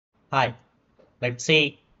Hi, let's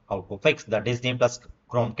see how to fix the Disney Plus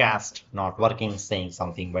Chromecast not working, saying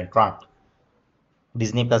something went wrong.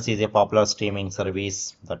 Disney Plus is a popular streaming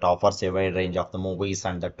service that offers a wide range of the movies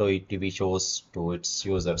and the toy TV shows to its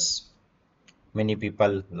users. Many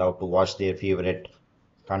people love to watch their favorite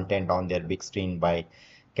content on their big screen by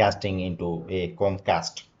casting into a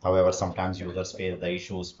Chromecast. However, sometimes users face the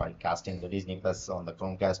issues by casting the Disney Plus on the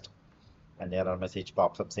Chromecast and error message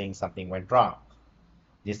pops up saying something went wrong.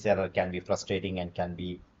 This error can be frustrating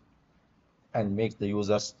and makes the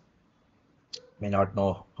users may not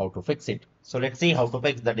know how to fix it. So let's see how to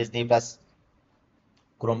fix the Disney Plus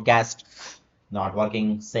Chromecast not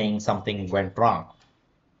working, saying something went wrong.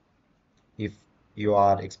 If you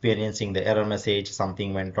are experiencing the error message,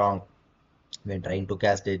 something went wrong when trying to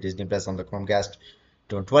cast a Disney Plus on the Chromecast,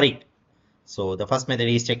 don't worry. So the first method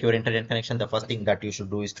is check your internet connection. The first thing that you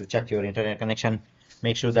should do is to check your internet connection.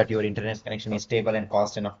 Make sure that your internet connection is stable and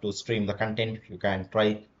fast enough to stream the content. You can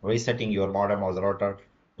try resetting your modem or the router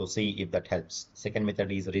to see if that helps. Second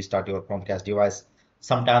method is restart your Chromecast device.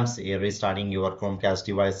 Sometimes restarting your Chromecast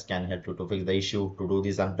device can help you to fix the issue. To do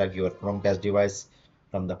this, unplug your Chromecast device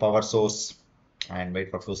from the power source and wait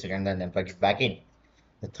for 2 seconds and then plug it back in.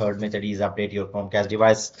 The third method is update your Chromecast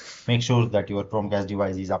device. Make sure that your Chromecast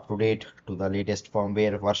device is up to date to the latest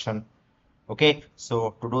firmware version. Okay,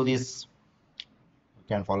 so to do this, you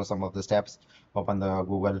can follow some of the steps. Open the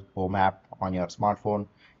Google Home app on your smartphone.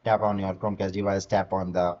 Tap on your Chromecast device. Tap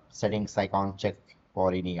on the settings icon. Check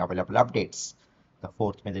for any available updates. The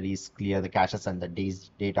fourth method is clear the caches and the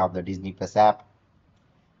data of the Disney Plus app.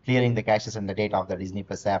 Clearing the caches and the data of the Disney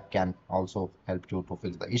Plus app can also help you to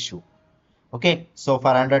fix the issue. Okay, so for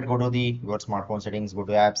Android, go to the your smartphone settings, go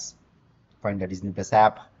to apps, find the Disney Plus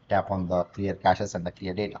app, tap on the clear caches and the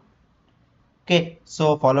clear data. Okay,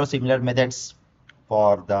 so follow similar methods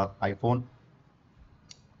for the iPhone.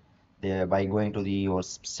 There, by going to the your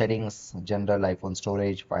settings, general iPhone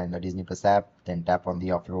storage, find the Disney Plus app, then tap on the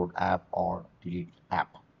upload app or delete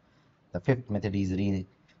app. The fifth method is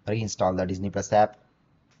reinstall the Disney Plus app.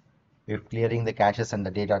 If clearing the caches and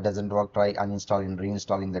the data doesn't work, try uninstalling and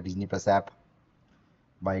reinstalling the Disney Plus app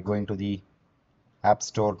by going to the App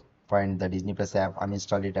Store, find the Disney Plus app,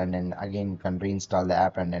 uninstall it, and then again you can reinstall the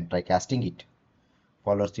app and then try casting it.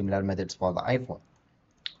 Follow similar methods for the iPhone.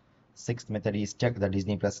 Sixth method is check the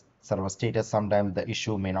Disney Plus server status. Sometimes the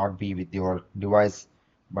issue may not be with your device,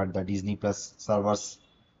 but the Disney Plus servers,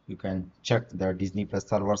 you can check the Disney Plus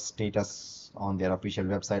server status on their official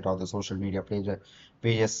website or the social media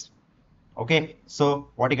pages. Okay, so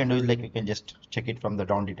what you can do is like you can just check it from the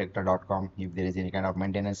downdetector.com if there is any kind of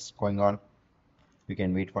maintenance going on. You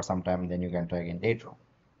can wait for some time, then you can try again later.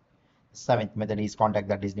 Seventh method is contact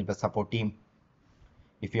the Disney Plus support team.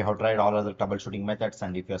 If you have tried all other troubleshooting methods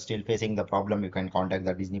and if you're still facing the problem, you can contact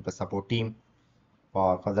the Disney Plus support team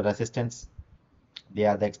for further assistance. They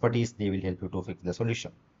are the expertise, they will help you to fix the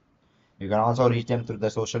solution. You can also reach them through the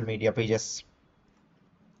social media pages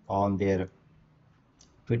on their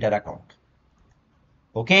Twitter account.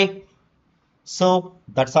 Okay, so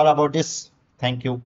that's all about this. Thank you.